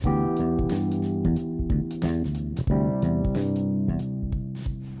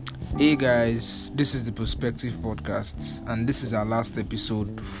Hey guys, this is the Perspective Podcast, and this is our last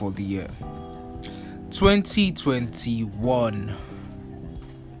episode for the year 2021.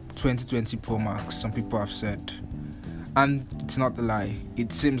 2020 Pro Max, some people have said, and it's not a lie.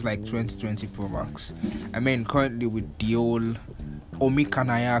 It seems like 2020 Pro Max. I mean, currently with the old Omicron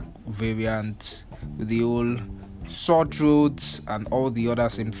variant, with the old sore throats and all the other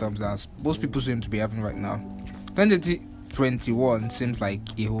symptoms that most people seem to be having right now, 2021 seems like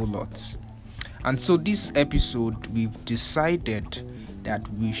a whole lot. And so this episode, we've decided that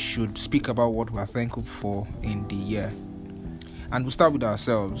we should speak about what we're thankful for in the year. And we'll start with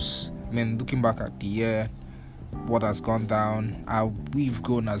ourselves. I mean, looking back at the year, what has gone down, how we've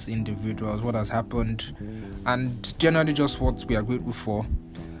grown as individuals, what has happened, and generally just what we are grateful for.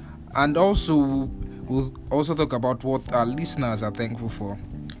 And also, we'll also talk about what our listeners are thankful for,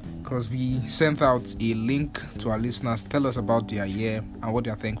 because we sent out a link to our listeners to tell us about their year and what they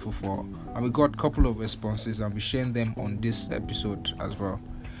are thankful for. And we got a couple of responses, and we're sharing them on this episode as well.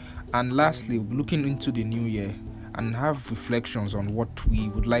 And lastly, we're looking into the new year and have reflections on what we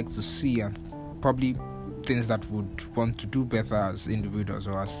would like to see and probably things that would want to do better as individuals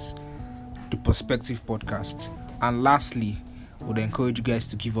or as the Perspective Podcast. And lastly, would encourage you guys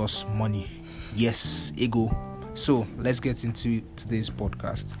to give us money. Yes, ego. So let's get into today's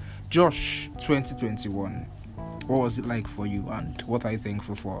podcast. Josh, 2021, what was it like for you, and what are you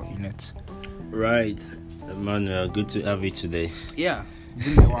thankful for in it? Right, Emmanuel, good to have you today. Yeah, it's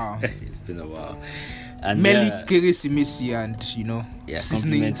been a while. It's been a while. And Merry Keresimesi and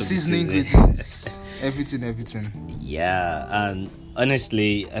seasoning greetings. everything. Yeah, and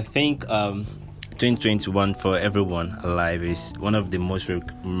honestly, I think 2021 for everyone alive is one of the most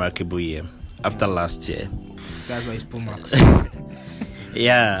remarkable year after last year. That's why it's Pro Max.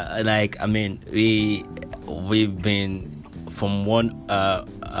 Yeah, like I mean, we've been from one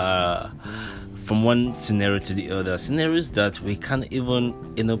scenario to the other, scenarios that we can't even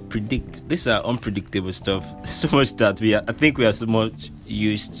predict. These are unpredictable stuff. So much that I think we are so much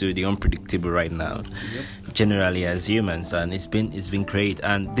used to the unpredictable right now. Yep. Generally as humans, and it's been great.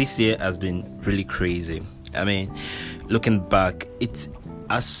 And this year has been really crazy. I mean, looking back, it's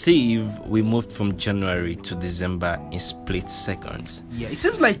as if we moved from January to December in split seconds. Yeah, it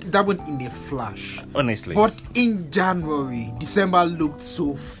seems like that went in a flash. Honestly. But in January, December looked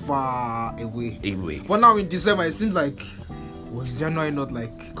so far away. But now in December, it seems like, was January not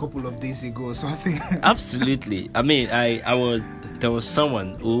like a couple of days ago or something? Absolutely. I mean, there was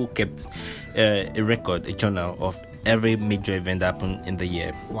someone who kept a journal of every major event that happened in the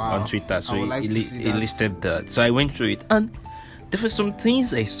year on Twitter. So he listed that. So I went through it, and there were some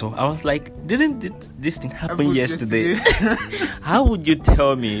things I saw. I was like, didn't this thing happen yesterday? How would you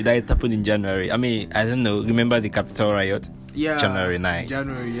tell me that it happened in January? I mean, I don't know. Remember the Capitol riot? Yeah. January 9th.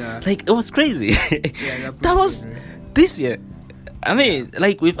 January, yeah. Like, it was crazy. Yeah, that was this year. I mean,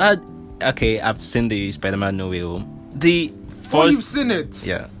 like, we've had... Okay, I've seen the Spider-Man No Way Home. The first... you've seen it?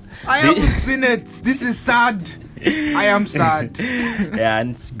 Yeah. I haven't seen it. This is sad. I am sad. Yeah,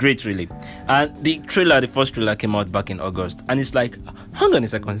 and it's great, really. And the first trailer came out back in August, and it's like, hang on a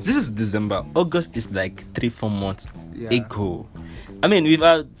second, this is December. August is like 3-4 months ago. I mean, we've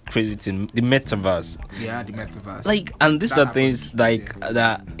had crazy thing, the metaverse. Yeah, the metaverse. Like, and these are things like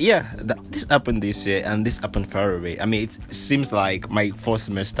that. Yeah, this happened this year, and this happened far away. I mean, it seems like my first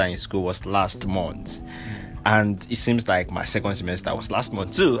semester in school was last month. And it seems like my second semester was last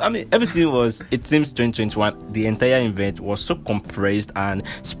month too. I mean, it seems 2021, the entire event was so compressed and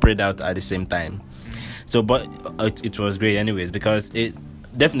spread out at the same time. So, but it was great anyways, because it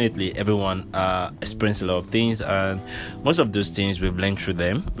definitely everyone experienced a lot of things, and most of those things we've learned through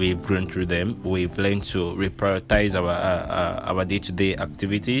them, we've grown through them, we've learned to reprioritize our day-to-day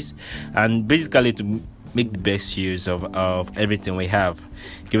activities, and basically to make the best use of everything we have,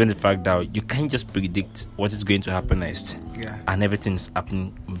 given the fact that you can't just predict what is going to happen next. Yeah. And everything's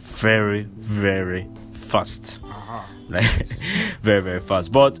happening very, very fast. Like, very, very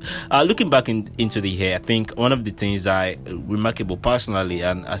fast. But looking back into the year, I think one of the things remarkable personally,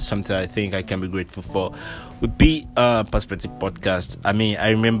 and as something I think I can be grateful for, would be Perspective Podcast. I mean, I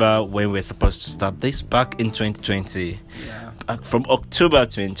remember when we were supposed to start this back in 2020. Yeah. From October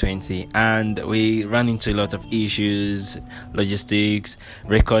 2020, and we ran into a lot of issues, logistics,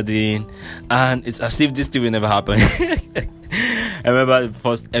 recording, and it's as if this thing will never happen. I remember the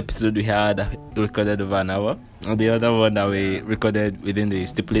first episode we had recorded over an hour, and the other one that we recorded within the We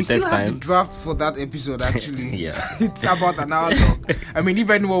stipulated still have the time. draft for that episode, actually. Yeah. It's about an hour long. I mean, if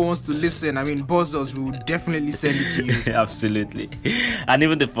anyone wants to listen, I mean, buzz us, we will definitely send it to you. Absolutely. And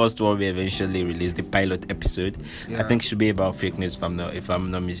even the first one we eventually released, the pilot episode, I Yeah. think should be about fake news if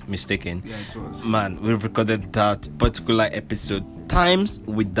I'm not mistaken. Yeah, it was. Man, we've recorded that particular episode times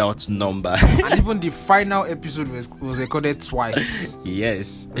without number. And even the final episode was recorded twice.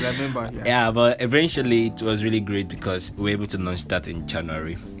 Yes. I remember. Yeah, but eventually it was really great because we were able to launch that in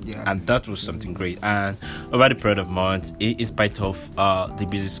January. Yeah. And that was something great. And over the period of months, in spite of the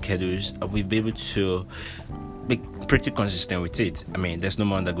busy schedules, we've been able to be pretty consistent with it. I mean, there's no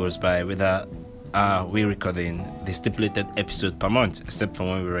month that goes by without we're recording the stipulated episode per month, except for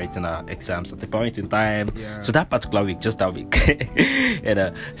when we're writing our exams at the point in time. Yeah. So that particular week, just that week.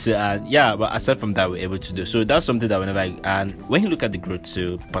 So yeah, but aside from that, we're able to do. So that's something that and when you look at the growth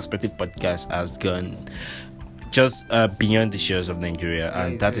to Perspective Podcast has gone just beyond the shores of Nigeria,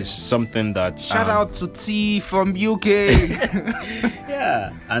 and that is something that Shout out to T from UK.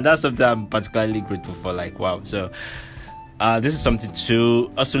 yeah, and that's something I'm particularly grateful for. Like, wow. So this is something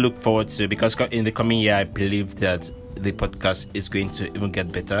to also look forward to, because in the coming year I believe that the podcast is going to even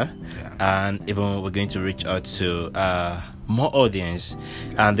get better. And even we're going to reach out to more audience,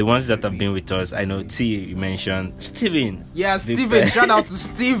 and the ones that have been with us. I know T, you mentioned Steven. Yeah, Steven. Shout out to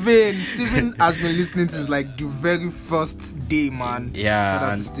Steven. Steven has been listening to like the very first day, man. Yeah, shout out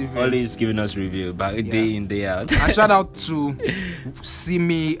to and Steven. always giving us review back day in, day out. And shout out to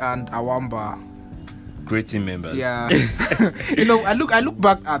Simi and Awamba. Great team members. Yeah. You know, I look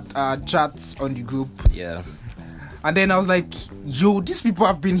back at chats on the group. Yeah. And then I was like, yo, these people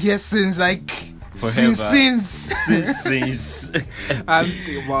have been here since like Forever. since. And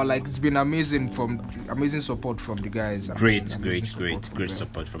well, like it's been amazing support from the guys. Great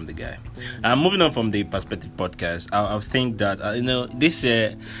support from the guy. Moving on from the Perspective Podcast, I think that this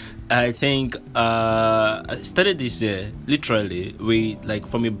year, I think I started this year literally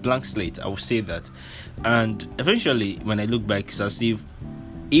from a blank slate. I would say that, and eventually when I look back, it's as if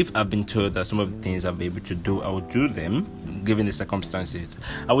I've been told that some of the things I'll be able to do, I will do them, given the circumstances.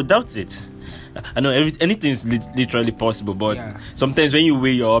 I would doubt it. I know anything is literally possible, but sometimes when you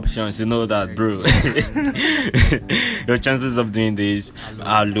weigh your options, you know that, bro, your chances of doing this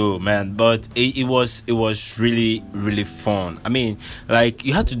are low, man. But it was really, really fun. I mean, like,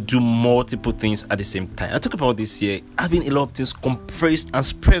 you had to do multiple things at the same time. I talk about this year, having a lot of things compressed and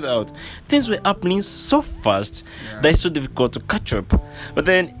spread out. Things were happening so fast that it's so difficult to catch up. But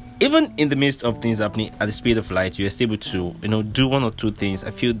then, even in the midst of things happening at the speed of light, you were able to, do one or two things. I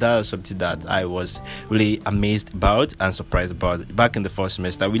feel that was something that I was really amazed about and surprised about. Back in the first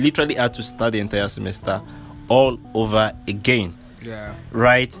semester, we literally had to start the entire semester all over again. Yeah.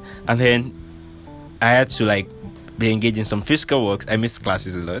 Right? And then I had to be engaged in some physical works. I missed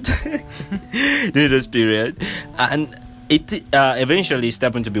classes a lot during this period. And it eventually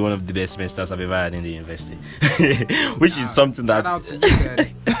stepped into be one of the best semesters I've ever had in the university, which is something that shout out to you,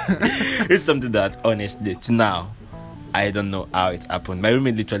 man. it's something that honestly till now I don't know how it happened. My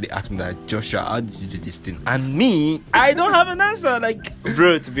roommate literally asked me that, Joshua, how did you do this thing? And me, I don't have an answer.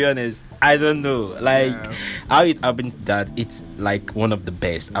 Bro, to be honest, I don't know how it happened that it's one of the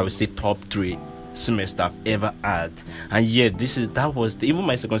best, I would say top 3 semester I've ever had. And yet even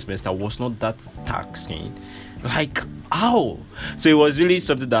my second semester was not that taxing. How? So it was really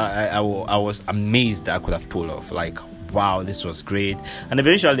something that I was amazed that I could have pulled off. Wow, this was great. And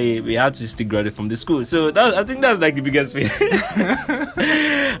eventually we had to still graduate from the school. So I think that's the biggest thing.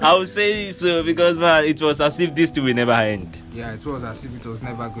 I would say so, because man, it was as if this thing will never end. Yeah, it was as if it was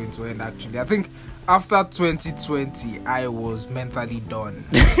never going to end. Actually, I think after 2020, I was mentally done.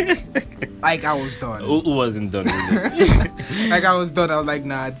 I was done. Who wasn't done really? I was done. I was like,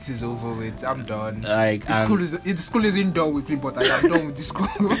 nah, this is over with. I'm done. The school isn't done with me, but I am done with the school.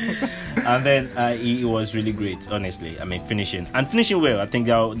 And then it was really great, honestly. I mean, finishing well. I think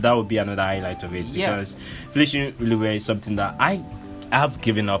that would be another highlight of it, because finishing really well is something that I have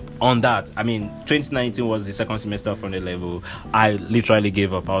given up on. That, I mean, 2019 was the second semester from the level. I literally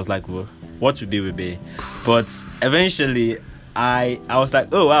gave up. I was like, well, what would be? But eventually I was like,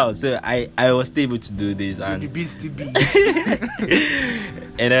 oh wow, so I was able to do this. So and the beast to be.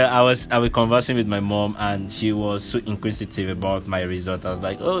 And I was conversing with my mom, and she was so inquisitive about my result. I was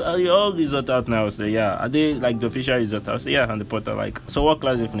like, oh, are you all result out now? I was like, yeah. Are they the official result? I was like, yeah. And the portal so what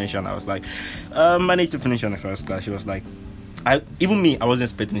class did you finish on? I was like, managed to finish on the first class. She was like, even me, I wasn't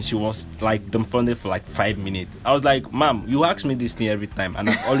expecting. She was like dumbfounded for like 5 minutes. I was like, "Ma'am, you ask me this thing every time, and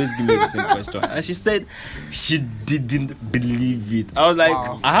I always give me the same question." And she said she didn't believe it. I was like,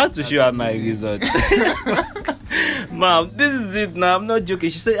 Wow. I had to show her my results. Ma'am, this is it now. I'm not joking.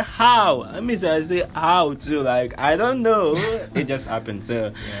 She said, "How?" I say, "How too?" Like, I don't know. It just happened.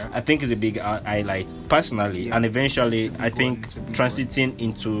 So Yeah. I think it's a big highlight personally, Yeah. and eventually, It's a big I think one. It's a big transiting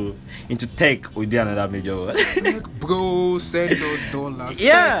into tech will be another major one. Like, bro, send those dollars.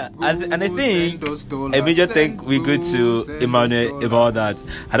 Yeah, Send, and I bro, think send those dollars. a major Send, thank we go bro, to send Emmanuel those about that. dollars.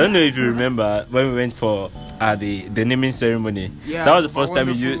 I don't know if you remember when we went for the naming ceremony. Yeah, That was the of our first time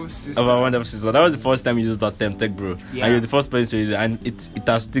you wonderful used sister. of our wonderful sister. That was the first time you used that term, tech bro. Yeah. And you're the first person to use it, and it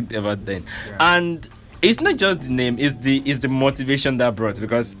has sticked ever then. Yeah. And it's not just the name; it's the motivation that brought,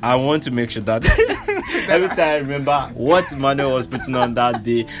 because I want to make sure that every time I remember what Manuel was putting on that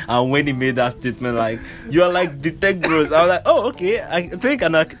day, and when he made that statement, like, "You are like the tech bros," I was like, "Oh, okay, I think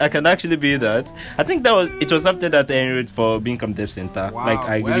I can actually be that." I think it was after that I enrolled for Become Dev Center. Wow, Like,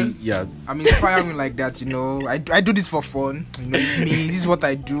 I really, well, yeah. I'm inspiring like that, you know. I do this for fun. You know, it's me. This is what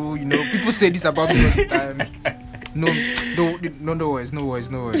I do. You know, people say this about me all the time. No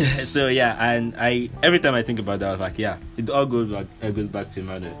worries. So yeah, and every time I think about that, I was like, yeah, it all goes back to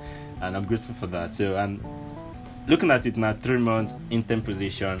Emmanuel, and I'm grateful for that. So, and looking at it now, 3 months intern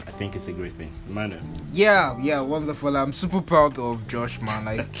position, I think it's a great thing. Emmanuel. Yeah, wonderful. I'm super proud of Josh, man.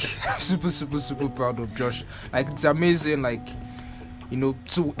 Like, super proud of Josh. Like, it's amazing. Like, you know,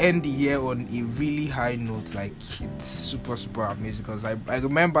 to end the year on a really high note. Like, it's super amazing, because I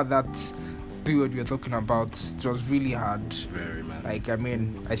remember that period you're talking about. It was really hard. Very man. Like, I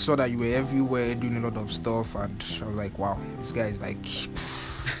mean, I saw that you were everywhere doing a lot of stuff, and I was like, wow, this guy is like,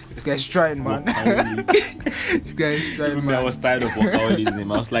 this guy's trying, man. This guy is trying, Even man. me, I was tired of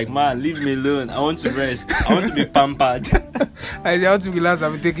workaholism. I was like, man, leave me alone. I want to rest. I want to be pampered. I want to relax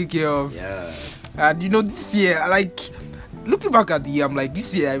and be taken care of. Yeah. And you know, this year, like, looking back at the year, I'm like,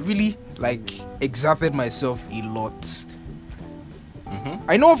 this year I really like exerted myself a lot.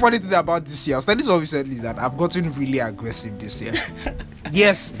 I know one funny thing about this year. I was telling this recently that I've gotten really aggressive this year.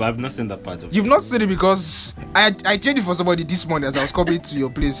 Yes. But I've not seen that part of You've not seen it, because I changed it for somebody this morning as I was coming to your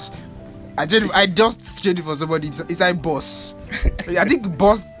place. I just changed it for somebody. It's like boss. I think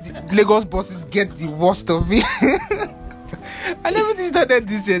Lagos bosses get the worst of me. And everything started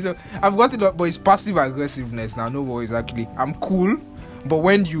this year, so I've got it up, but it's passive aggressiveness now. No worries, actually. I'm cool, but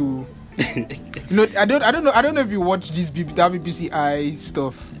when you know, I don't know if you watch this BBC I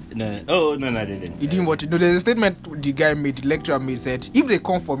stuff. No. Oh, no, I didn't. You didn't watch it. No, there's a statement the guy made, the lecturer made, said, if they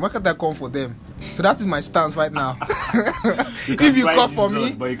come for me, why can't I come for them? So that is my stance right now. If you come for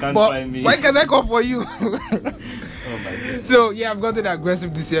me, but you can't find me. Why can't I come for you? Oh my god. So yeah, I've gotten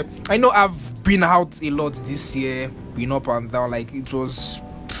aggressive this year. I know I've been out a lot this year, been up and down. Like, it was,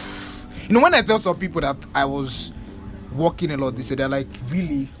 you know, when I tell some people that I was working a lot this year, they're like,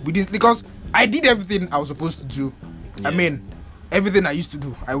 really? We did, because I did everything I was supposed to do. Yeah. I mean, everything I used to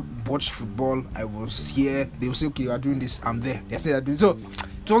do. I watched football. I was here. They will say, okay, you are doing this. I'm there. They say I'm doing. So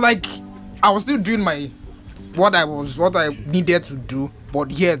it was like I was still doing what I needed to do,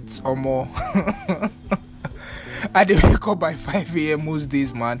 but yet or more. I did wake up by 5 a.m. most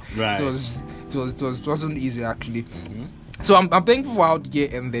days, man. Right. It wasn't easy, actually. So I'm thankful for how the year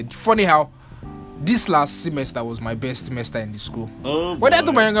ended. Funny how this last semester was my best semester in the school. Oh, when I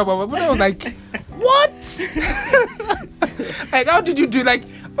told my younger brother, I was like, what? Like, how did you do? Like,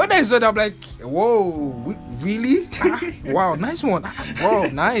 when I saw that, I'm like, whoa, really? Wow, nice one. Wow,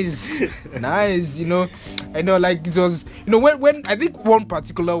 nice. You know, I know, like, it was, you know, when I think one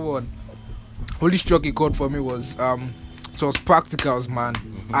particular one really struck a chord for me was it was practicals, man.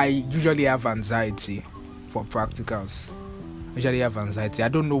 I usually have anxiety for practicals. I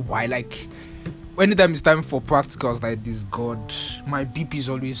don't know why. Like, anytime it's time for practicals like this, God, my BP is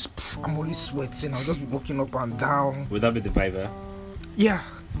always, I'm always sweating. I'll just be walking up and down. Would that be the Viva? Yeah,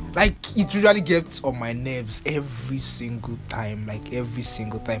 like, it usually gets on my nerves every single time.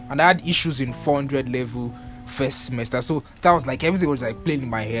 And I had issues in 400 level first semester, so that was like, everything was like playing in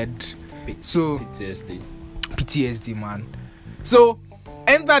my head. So PTSD, man. So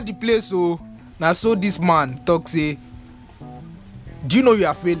enter the place. So now, so this man talks, say, do you know you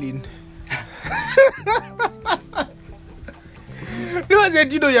are failing? You know, I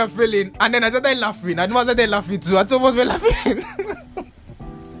said, you know you're failing. And then I started laughing. I started laughing too. I almost were laughing.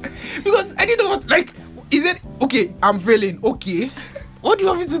 Because I didn't know what, like, is it, okay, I'm failing. Okay. What do you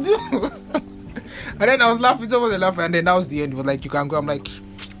want me to do? And then I was laughing, almost laughing. And then that was the end. It was like, you can go. I'm like,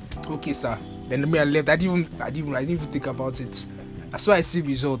 okay, sir. Then I left. I didn't even think about it. As soon as I see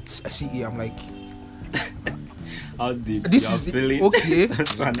results, I see here, I'm like, How did This you is feeling? okay.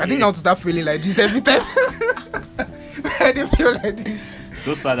 So I think I want to start feeling like this every time. I didn't feel like this.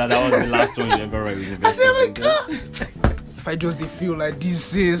 so sad that was the last one you ever read with I said, I'm like, Investors. if I just did feel like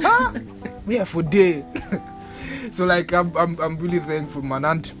this is, we are for day. So like, I'm really thankful, man.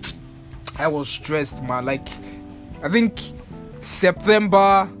 And I was stressed, man. Like, I think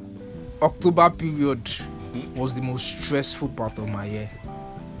September, October period was the most stressful part of my year.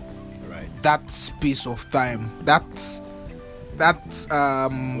 Right. That space of time, that Was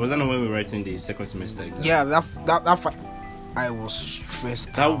that not when we were writing the second semester exam? yeah, I was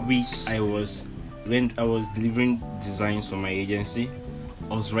stressed That out. week when I was delivering designs for my agency,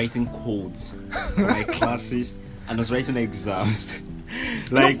 I was writing codes for my classes and I was writing exams.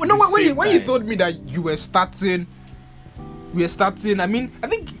 When you time. told me that you were starting, I mean, I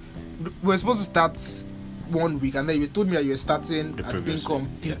think we were supposed to start 1 week, and then you told me that you were starting The at previous Pincom. week,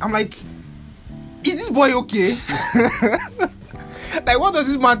 yeah. I'm like, is this boy okay? Like, what does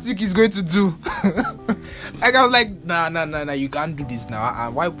this man think he's going to do? Like, I was like, nah, you can't do this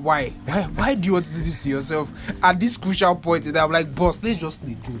now. Why do you want to do this to yourself at this crucial point? And I'm like, boss, let's just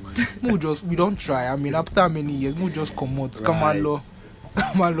let go. We don't try. I mean, after many years, we just come out. Right. Come on, lo.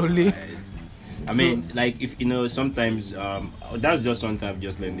 Come on, lole. I mean, like, if you know, sometimes that's just something I've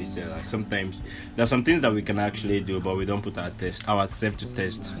just learned this year. Like, sometimes there's some things that we can actually do, but we don't put ourselves to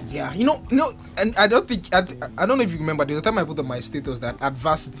test. Yeah, you know, and I don't know if you remember. There's a time I put on my status that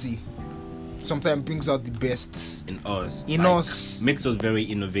adversity sometimes brings out the best In us, makes us very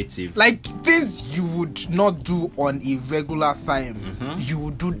innovative. Like, things you would not do on a regular time, you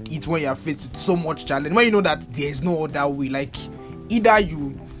would do it when you're faced with so much challenge. When you know that there's no other way. Like, either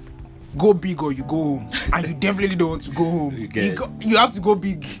you go big or you go home, and you definitely don't want to go home. You have to go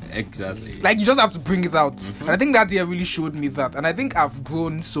big. Exactly. Like, you just have to bring it out. And I think that year really showed me that. And I think I've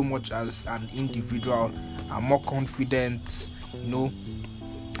grown so much as an individual. I'm more confident, you know,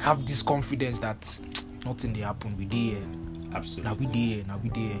 have this confidence that nothing they happen. We there. Absolutely. Now we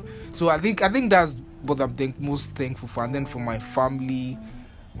there. So I think that's what I'm most thankful for. And then for my family,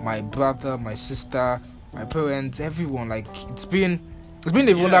 my brother, my sister, my parents, everyone. Like, it's been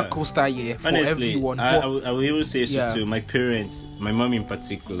a roller coaster year for Honestly, everyone. I will even say so Yeah. too. My parents, my mom in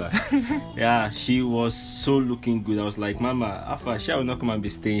particular, yeah, she was so looking good. I was like, Mama, Afa, she will not come and be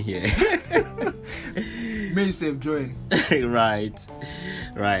staying here. May you safe join.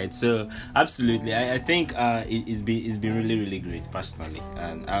 right. So absolutely, I think it's been really, really great personally,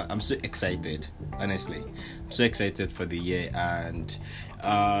 and I'm so excited. Honestly, I'm so excited for the year, and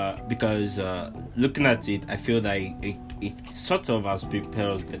because looking at it, I feel like it sort of has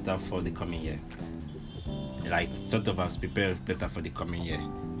prepared us better for the coming year. Like, sort of has prepared us better for the coming year,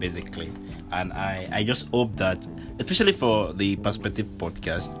 basically. And I just hope that, especially for the Perspective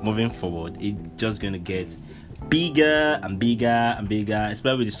podcast, moving forward, it's just going to get bigger and bigger and bigger,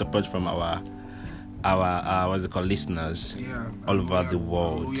 especially with the support from our what's it called, listeners all over the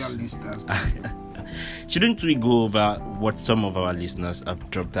world. We are listeners. Shouldn't we go over what some of our listeners have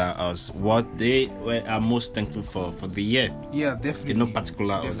dropped down us, what they are most thankful for the year? Yeah, definitely. In no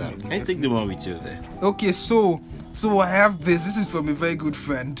particular order. Can you take the one with you there? Okay, so I have this. This is from a very good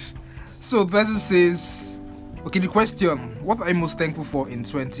friend. So the person says, okay, the question: what are you most thankful for in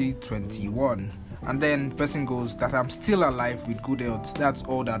 2021? And then the person goes, that I'm still alive with good health. That's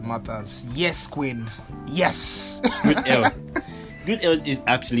all that matters. Yes, Queen. Yes. Good health. Good health is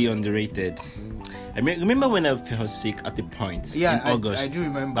actually underrated. I mean, remember when I felt sick at a point in August? I do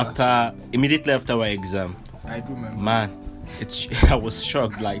remember. Immediately after our exam. I do remember. Man, I was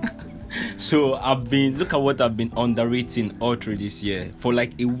shocked. Like, so look at what I've been underrating all through this year. For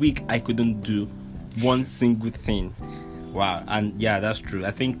like a week, I couldn't do one single thing. Wow, and yeah, that's true.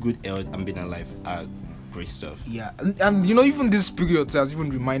 I think good health and being alive are great stuff. Yeah, and you know, even this period has even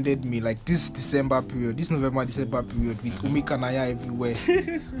reminded me, like this November December period with Omikanaya everywhere,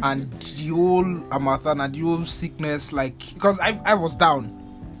 and the whole Amathan and the whole sickness, like, because I was down.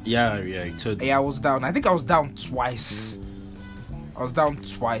 Yeah, totally. I was down. I think I was down twice. Because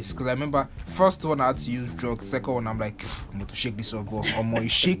I remember first one I had to use drugs. Second one I'm like, I'm going to shake this up, bro. You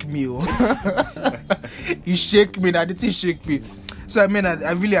shake me, you shake me. That didn't shake me. So I mean,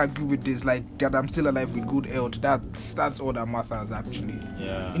 I really agree with this. Like, that I'm still alive with good health. That's all that matters, actually.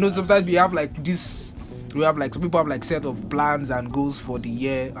 Yeah. You know, sometimes we have like this. We have like some people have like set of plans and goals for the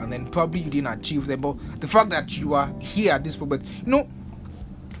year, and then probably you didn't achieve them. But the fact that you are here at this moment, you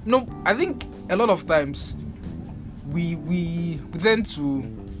know, I think a lot of times we tend to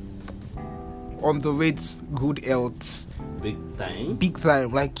underrate good health Big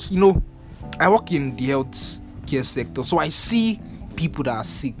time. Like, you know, I work in the health care sector, so I see people that are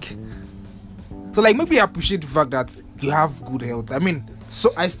sick, So like maybe appreciate the fact that you have good health. I mean,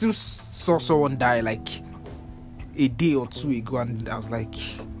 so I still saw someone die like a day or two ago, and I was like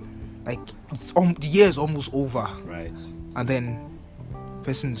it's the year is almost over, Right. and then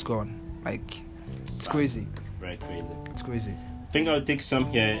person is gone. Like it's crazy. Right, crazy. It's crazy. I think I'll take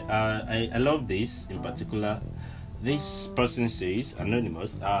some here. I love this in particular. This person says,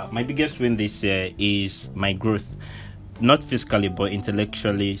 anonymous, my biggest win this year is my growth. Not physically, but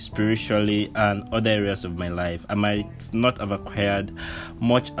intellectually, spiritually, and other areas of my life. I might not have acquired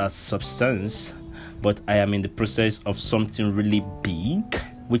much as substance, but I am in the process of something really big,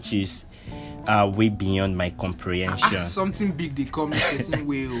 which is way beyond my comprehension. Something big they come in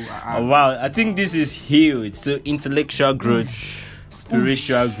way. Oh, wow, I think this is huge. So intellectual growth,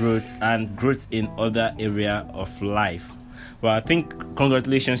 spiritual growth, and growth in other area of life. Well, I think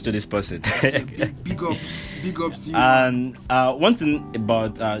congratulations to this person. big ups to you. And one thing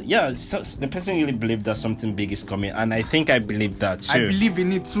about so the person really believed that something big is coming, and I think I believe that too. I believe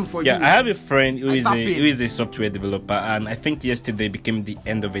in it too for you. Yeah, I have a friend who is a software developer, and I think yesterday became the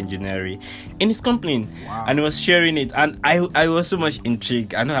end of engineering in his company. Wow. And he was sharing it, and I was so much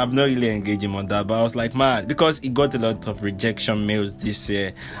intrigued. I know I've not really engaged him on that, but I was like, man, because he got a lot of rejection mails this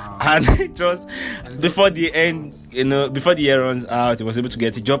year. Wow. And just before the end, before the year runs out, he was able to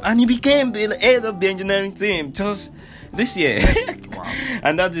get a job, and he became the head of the engineering team just this year. Wow.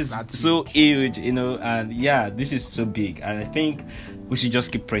 And that's so huge, and yeah, this is so big, and I think we should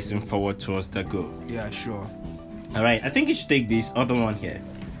just keep pressing forward towards that goal. Yeah, sure. All right, I think you should take this other one here.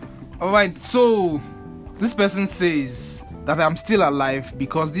 All right, so this person says that I'm still alive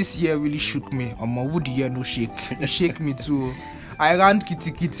because this year really shook me. On my wood year, no shake. It shake me too. I ran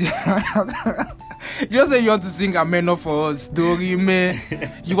kitty kitty. Just say you want to sing Ameno for us.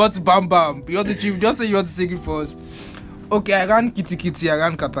 Dorime. You want to bam bam. You want to chief. Just say you want to sing it for us. Okay, I ran kitty kitty. I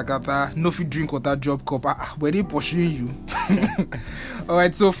ran kata kata. No fit drink water drop cup. Were they pursuing you?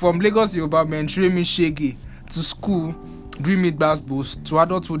 Alright, so from Lagos Yoruba men, me shaggy to school, dream it blast boost to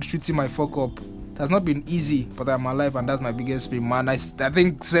adulthood, shooting my fuck up. It has not been easy, but I'm alive, and that's my biggest pain, man. I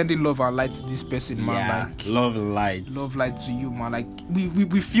think sending love and light to this person, man. Yeah, like love light to you, man. Like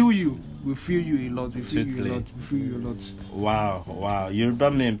we feel you. We feel you a lot. We feel you a lot. We feel you a lot. Wow. Yoruba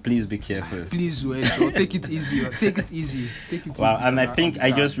men, please be careful. Please, take it easy. Take it easy. Wow, and I think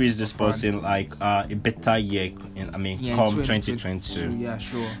I just wish this person like a better year. Come 2022. Yeah,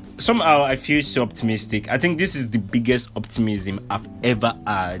 sure. Somehow I feel so optimistic. I think this is the biggest optimism I've ever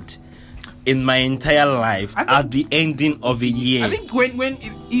had in my entire life at the ending of a year. I think when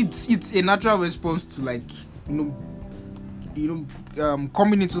it's a natural response to like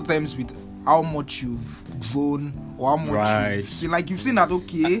coming into terms with how much you've grown or how much you've seen. Like you've seen that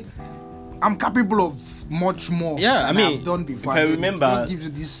okay, I'm capable of much more. Yeah, than I've done before. If I remember, it just gives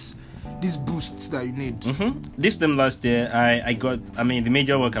you this boost that you need. This time last year, I got. I mean, the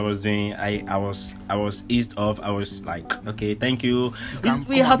major work I was doing, I was eased off. I was like, okay, thank you.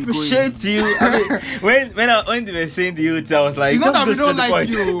 We appreciate you. I mean, when they were saying the youth, I was like, it's not that we don't like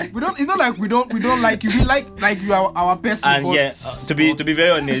you. It's not like we don't like you. We like you are our person. And yeah, to be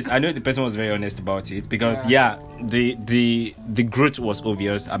very honest, I know the person was very honest about it because the growth was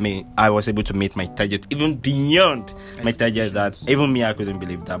obvious. I mean, I was able to meet my target even beyond my target that even me I couldn't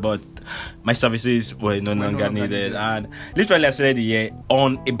believe that, but my services were no longer needed, and literally I started the year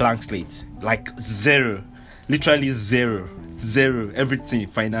on a blank slate, like zero, literally zero, everything,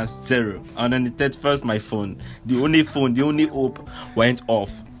 finance zero. And on the 31st, my phone, the only hope went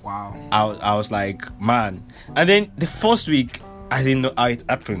off. Wow. I was like, man. And then the first week, I didn't know how it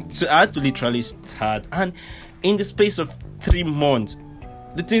happened, so I had to literally start, and in the space of 3 months,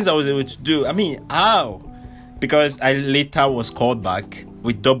 the things I was able to do, I mean, how? Because I later was called back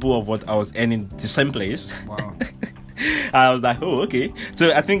with double of what I was earning the same place. Wow. I was like, oh, okay.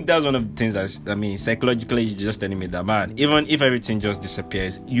 So I think that's one of the things that, psychologically, you're just telling me that, man, even if everything just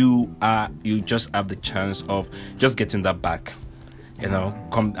disappears, you just have the chance of just getting that back.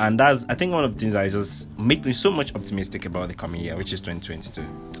 And that's, I think, one of the things that just make me so much optimistic about the coming year, which is 2022.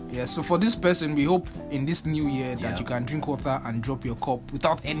 Yeah, so for this person, we hope in this new year that you can drink water and drop your cup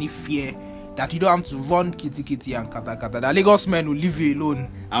without any fear that you don't have to run kitty and kata kata. The Lagos men will leave you alone.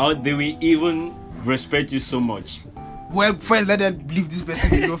 How they will even respect you so much. Well, first let them leave this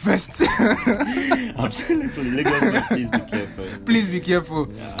person alone first. Absolutely, Lagos men, please be careful. Please be careful.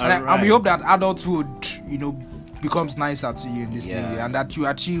 Yeah, and we hope that adulthood, becomes nicer to you in this new year, and that you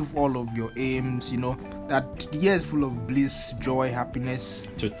achieve all of your aims. That the year is full of bliss, joy, happiness.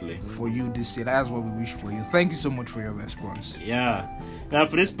 Totally. For you this year. That's what we wish for you. Thank you so much for your response. Yeah. Now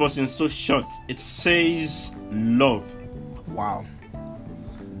for this person, so short. It says love. Wow.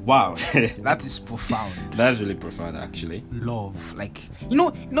 Wow. That is profound. That's really profound, actually. Love, like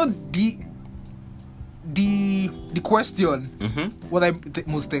the question. What I'm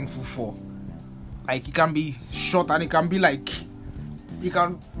most thankful for. Like, it can be short and it can be like, you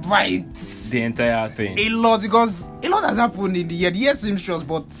can write the entire thing. A lot, because a lot has happened in the year. The year seems short,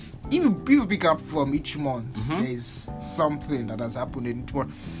 but if you pick up from each month, there is something that has happened in each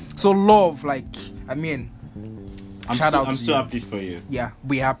month. So love, like, I mean, shout out to you. I'm so happy for you. Yeah,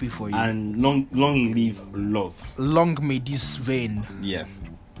 we're happy for you. And long live love. Long may this reign. Yeah.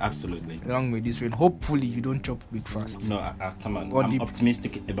 Absolutely. Long may this reign. Hopefully you don't chop big fast. No, come on. I'm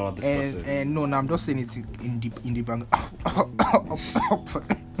optimistic about this person. No, I'm just saying it in the bank.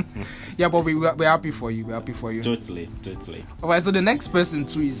 Yeah, but we're happy for you. We're happy for you. Totally. Alright, so the next person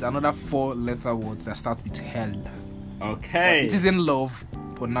too is another 4-letter words that start with hell. Okay. It isn't love,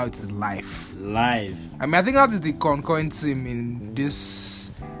 but now it is life. Life. I mean, I think that is the concurrent theme in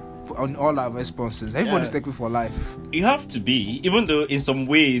this. On all our responses, everybody's thankful for life. You have to be, even though in some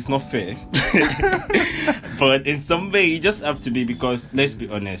way it's not fair. But in some way you just have to be, because let's be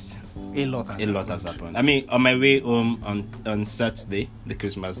honest, a lot has happened. I mean, on my way home on Saturday, the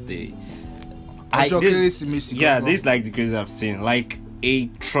Christmas day, this is like the craziest I've seen. Like, a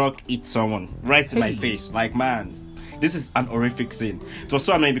truck hit someone right in my face. Like, man, this is an horrific scene. It was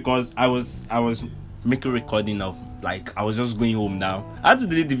so annoying because I was making recording of, like, I was just going home now. I had to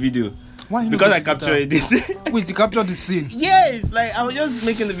delete the video. Why? Because I captured it. Wait, you captured the scene? Yes, like, I was just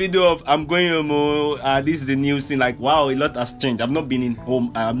making the video of I'm going home. This is the new scene. Like, wow, a lot has changed. I've not been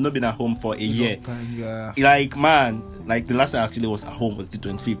at home for a year. Time, yeah. Like, man, like, the last time I actually was at home was the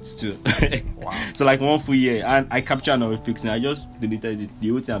 25th too. Wow. So, like, 1 full year, and I captured an horrific scene. I just deleted it.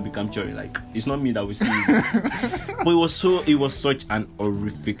 The whole thing I'll be capturing. Like, it's not me that will see it. But it was such an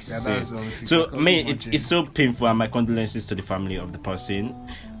horrific scene. Horrific. So, man, it's so painful, and my condolences to the family of the person.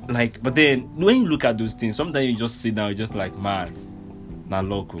 Like, but then when you look at those things, sometimes you just sit down, you're just like, man, not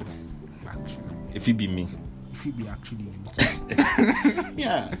local. Actually, if it be me, if it be actually you.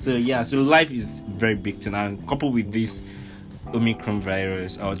 So life is very big thing, and coupled with this Omicron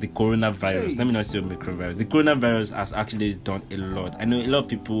virus or the coronavirus. Let me not say Omicron virus. The coronavirus has actually done a lot. I know a lot of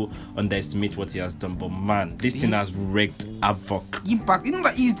people underestimate what it has done, but man, this thing has wreaked havoc. Impact. You know,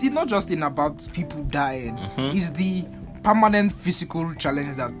 like, it's not just about people dying. It's the permanent physical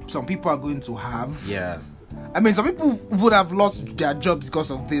challenges that some people are going to have. Yeah. I mean, some people would have lost their jobs because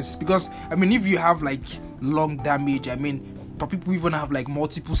of this. Because, I mean, if you have, like, lung damage, I mean, but people even have, like,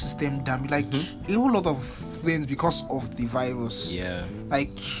 multiple system damage, like, a whole lot of things because of the virus. Yeah.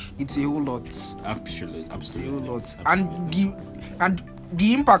 Like, it's a whole lot. Absolutely. It's a whole lot. And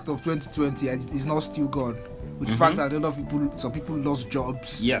the impact of 2020 is not still gone. With the fact that a lot of some people lost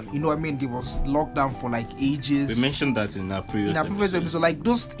jobs. Yeah. You know what I mean? There was lockdown for, like, ages. We mentioned that in our previous episode. Like,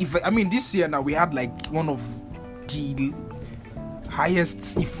 this year now we had, like, one of the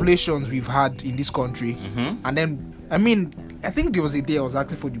highest inflations we've had in this country. And then, I mean, I think there was a day I was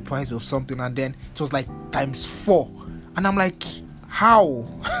asking for the price of something, and then it was like times 4. And I'm like, how?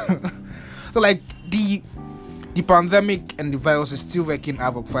 So, like, the pandemic and the virus is still wreaking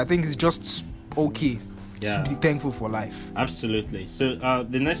havoc. For I think it's just okay. Yeah. To be thankful for life. Absolutely. So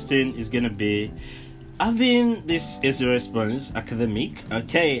the next thing is gonna be having this is a response academic.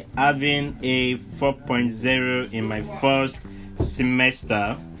 Okay, having a 4.0 in my first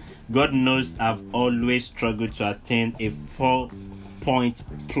semester. God knows I've always struggled to attain a 4-point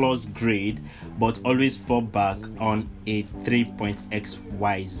plus grade, but always fall back on a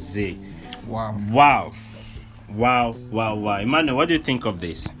 3.xyz. Wow. Emmanuel, what do you think of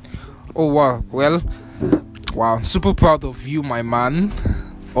this? Oh wow. Well, wow, super proud of you, my man,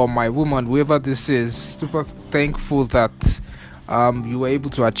 or my woman, whoever this is. Super thankful that you were able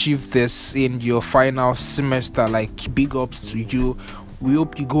to achieve this in your final semester. Like, big ups to you. We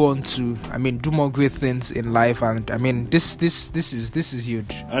hope you go on to, I mean, do more great things in life. And I mean, this is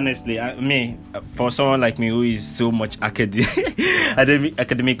huge. Honestly, for someone like me who is so much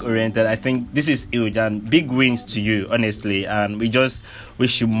academic oriented, I think this is huge and big wins to you, honestly. And we just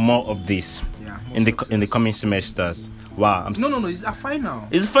wish you more of this in the coming semesters. Wow. No, it's a final.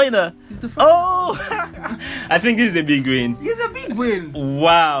 It's a final. It's the final. Oh, I think this is a big win. It's a big win.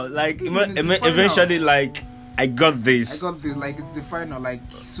 Wow. Like, eventually, like, I got this. Like, it's the final. Like,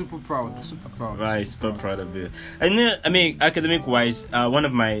 super proud. Right, super proud of you. And I mean, academic wise, one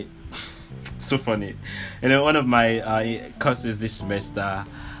of my so funny. One of my courses this semester,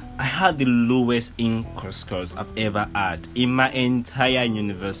 I had the lowest in-course scores I've ever had in my entire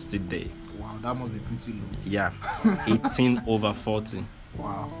university day. Wow, that must be pretty low. Yeah, 18 over 40.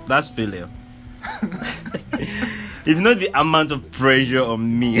 Wow, that's failure. If not the amount of pressure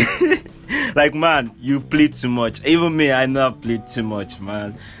on me. Like, man, you played too much. Even me, I know I played too much,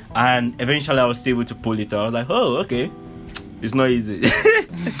 man. And eventually I was able to pull it out. I was like, oh, okay. It's not easy.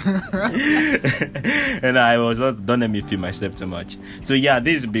 And I was not, don't let me feel myself too much. So yeah,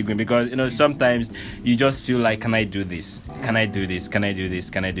 this is a big win because, you know, sometimes you just feel like, can I do this? Can I do this? Can I do this?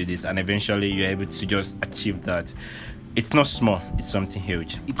 Can I do this? And eventually you're able to just achieve that. It's not small, it's something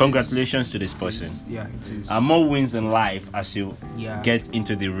huge. Congratulations to this person. Yeah, it is. More wins in life as you Yeah. get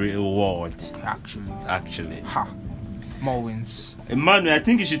into the real world. Actually. Ha. More wins. Emmanuel, I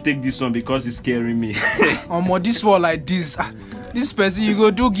think you should take this one because it's scaring me. This one like this. This person you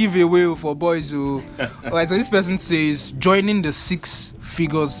go do giveaway for boys. Alright, so this person says joining the 6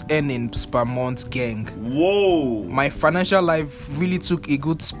 figures earnings per month gang. Whoa! My financial life really took a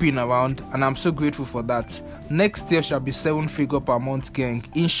good spin around, and I'm so grateful for that. Next year shall be 7 figure per month gang,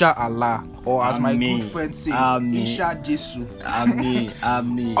 Inshallah, or as my good friend says, Insha Jesu. Amen.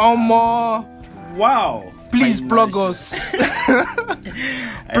 Amen. Wow. Please plug us.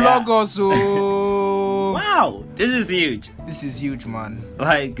 Plug us. Oh. Wow, this is huge. This is huge, man.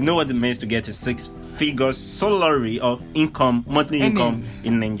 Like, you know what it means to get a 6 figure salary or income, monthly income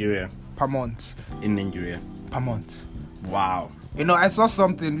in Nigeria. Per month. In Nigeria. Per month. Wow. You know, I saw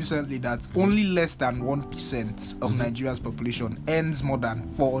something recently that only less than 1% of Nigeria's population earns more than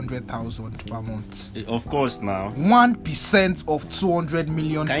 400,000 per month. Of course, now 1% of 200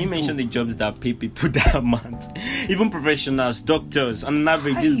 million. Can you people. mention the jobs that pay people that amount? Even professionals, doctors, on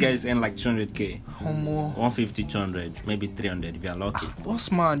average, these guys earn like 200k. 150, 200, maybe 300 if you're lucky.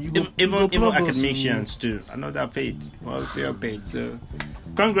 Boss man, you go, even academicians too. I know they're paid. Well, they're paid. So,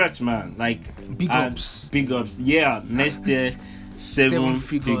 congrats, man. Like big ups. Big ups. Yeah, next year. 7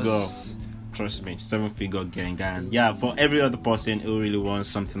 figure, figures. trust me, 7 figure gang. And yeah, for every other person who really wants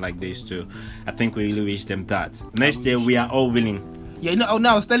something like this too, I think we really wish them that. Next year we are all willing. Yeah, you know,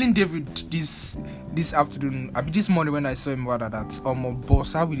 now I was telling David this afternoon, this morning when I saw him rather that my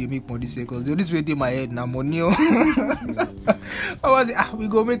boss, how will they make money? Because they always wait in my head now money. I was like, we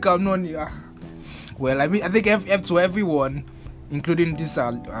go make our money. Well, I mean, I think to everyone, including this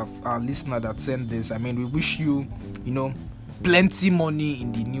our listener that sent this, I mean, we wish you, you know, plenty money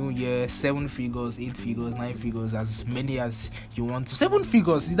in the new year. 7 figures, 8 figures, 9 figures, as many as you want to. 7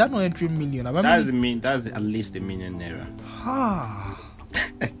 figures, is that not entry million? That's at least $1 million naira.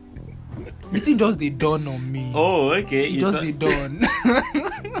 You think just they done on me? Oh, okay. They done.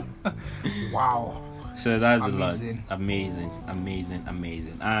 Wow. So that's amazing. A lot.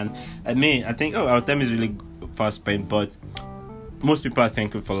 Amazing. And I mean, I think our time is really fast spent, but most people are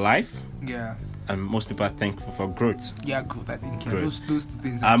thankful for life. Yeah. And most people are thankful for growth. Yeah, growth. I think those two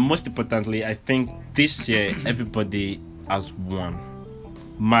things. And most importantly, I think this year everybody has won.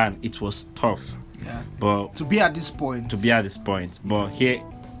 Man, it was tough. Yeah. But to be at this point. But here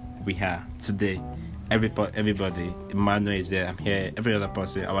we are today. Everybody. Emmanuel is there. I'm here. Every other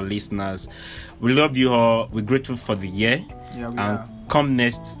person. Our listeners. We love you all. We're grateful for the year. Yeah, we and are. Come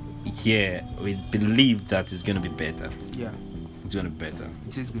next year, we believe that it's going to be better. Yeah. It's going to be better.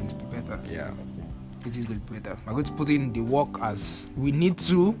 It is going to be better. Yeah. It is going to be better. We're going to put in the work as we need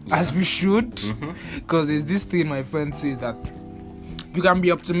to, as we should. Because there's this thing my friend says that you can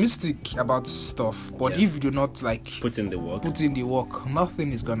be optimistic about stuff, but if you do not put in the work,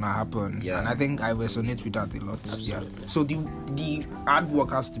 nothing is gonna happen. Yeah. And I think I resonate with that a lot. Absolutely. Yeah. So the hard work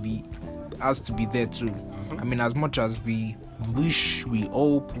has to be there too. I mean, as much as we wish, we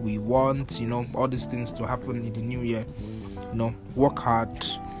hope, we want, you know, all these things to happen in the new year, you know, work hard.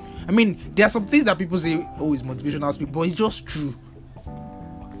 I mean, there are some things that people say, oh, it's motivational speak, but it's just true.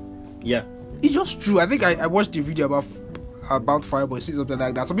 Yeah. It's just true. I think I watched a video about Fireboy, something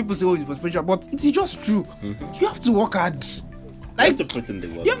like that. Some people say, oh, it's motivational, but it's just true. You have to work hard. You have to put in the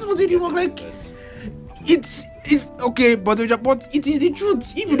work. You have to put in the work. Like, it's okay, but it is the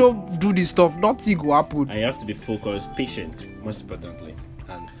truth. If you don't do this stuff, nothing will happen. And you have to be focused, patient, most importantly,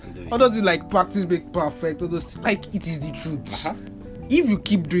 and do it. All those like practice make perfect. All those things, like, it is the truth. If you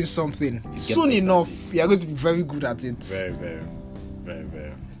keep doing something, soon enough, you are going to be very good at it.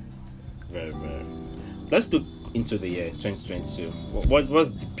 Very. Let's look into the year 2022. What's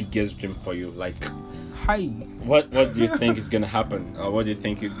the biggest dream for you? Like, what do you think is gonna happen, or what do you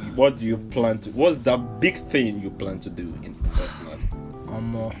think? What do you plan to? What's the big thing you plan to do in personal?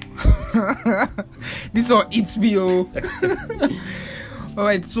 This one eats me, oh. All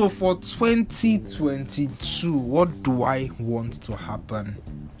right. So for 2022, what do I want to happen?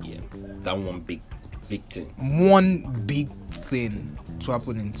 Yeah, that one big thing. One big thing to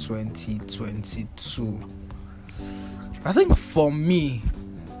happen in 2022. I think for me,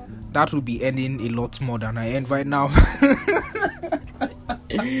 that will be earning a lot more than I earn right now.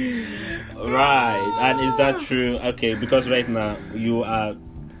 Right, and is that true? Okay, because right now you are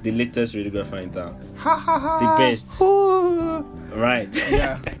the latest radiographer in town, the best. Ooh. Right.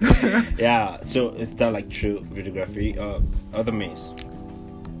 Yeah. Yeah. So is that like true radiography or other means?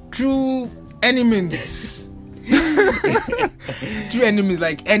 True enemies. True enemies,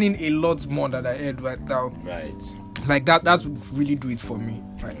 like earning a lot more than I earn right now. Right. Like that would really do it for me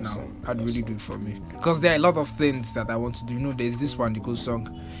right now. Awesome. That'd really do it for me. Because there are a lot of things that I want to do. You know, there's this one, the good song.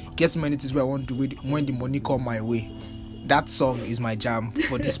 Get many things where I want to do when the money come my way. That song is my jam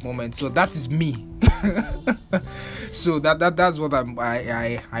for this moment. So that is me. So that's what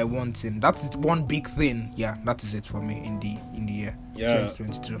I want, and that is one big thing. Yeah, that is it for me in the year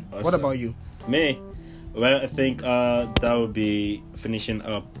 2022. Awesome. What about you? Me? Well, I think that would be finishing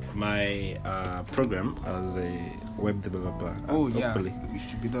up my program as a web developer. Oh yeah, hopefully. we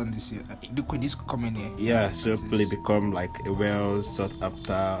should be done this year. This coming year. Yeah, so hopefully become like a well sought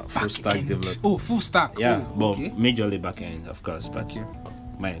after full stack Back-end. developer. Oh, full stack. Yeah, Oh, but okay. majorly back end, of course. But Okay.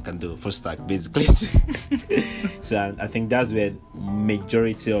 mine can do full stack basically. So I think that's where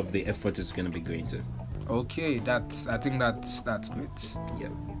majority of the effort is going to be going to. Okay, I think that's great. Yeah.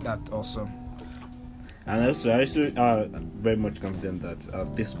 That's awesome. And also, I also very much confident that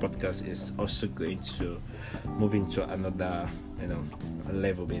this podcast is also going to move into another,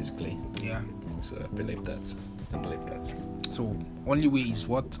 level basically. Yeah. So I believe that. So only way is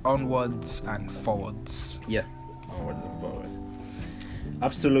what? Onwards and forwards. Yeah, onwards and forward.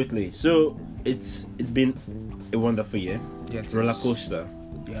 Absolutely. So it's been a wonderful year. Yeah. it Roller is. coaster.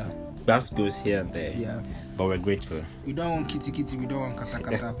 Yeah. Bad goes here and there. Yeah. But we're grateful. We don't want kitty, we don't want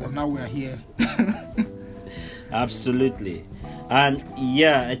kata, but now we are here. Absolutely. And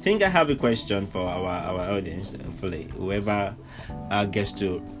yeah, I think I have a question for our audience. Hopefully, whoever gets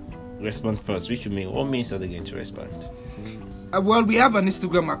to respond first, what means are they going to respond? Well, we have an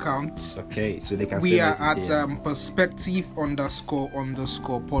Instagram account. Okay, so they can. We send are us at here.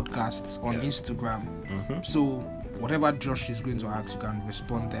 perspective__podcasts on Yeah. Instagram. Mhm. So whatever Josh is going to ask, you can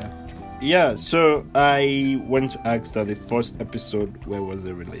respond there. Yeah, so I want to ask that the first episode, where was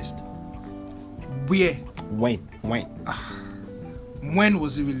it released? Where? When? When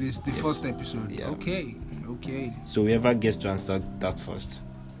was it released? The Yes. first episode. Yeah. Okay. So whoever gets to answer that first.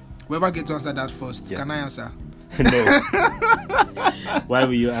 Whoever gets to answer that first, Yeah. can I answer? No. Why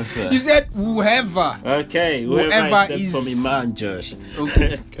will you answer? You said whoever. Okay, Whoever whoever is- is from Iman Josh.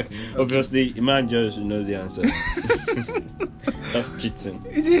 Okay. Obviously, Iman Josh knows the answer. That's cheating.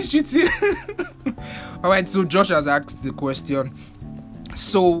 It is cheating. Alright, so Josh has asked the question.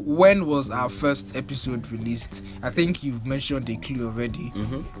 So when was our first episode released? I think you've mentioned the clue already.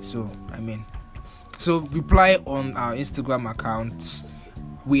 Mm-hmm. So reply on our Instagram account.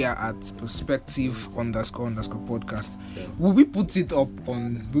 We are at perspective__podcast. Yeah. Will we put it up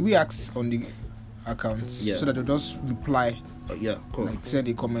on? Will we access on the account Yeah. so that they just reply, Yeah, cool. like send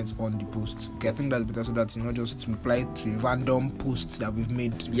a comment on the post? Okay, I think that's better so that you not just reply to a random post that we've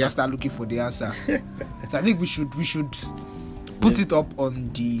made. Yeah. Yeah. Start looking for the answer. So I think we should put it up on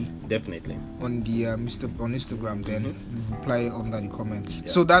the Definitely. on Instagram, then you reply under the comments.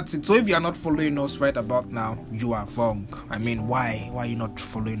 Yeah. So that's it. So if you are not following us right about now, you are wrong. I mean, why are you not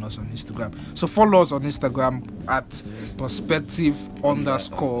following us on Instagram? So follow us on Instagram at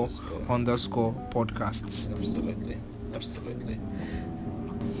perspective__podcasts. Absolutely.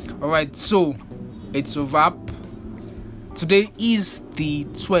 All right, so it's a wrap. Today is the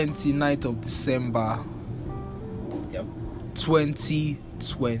 29th of December, Yep.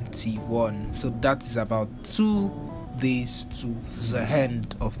 2021. So that is about 2 days to the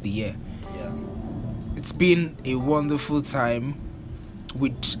end of the year. Yeah. It's been a wonderful time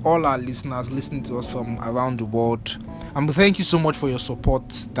with all our listeners listening to us from around the world. And thank you so much for your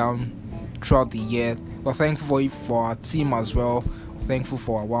support down throughout the year. We're thankful for our team as well. Thankful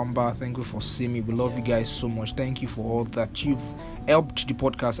for Awamba. Thankful for Simi. We love you guys so much. Thank you for all that you've helped the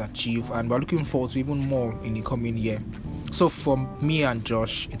podcast achieve. And we're looking forward to even more in the coming year. So from me and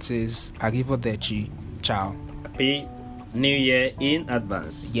Josh, it is Arrivederci. Ciao. Happy New Year in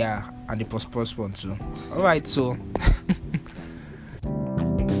advance. Yeah, and the prosperous one too. Alright, so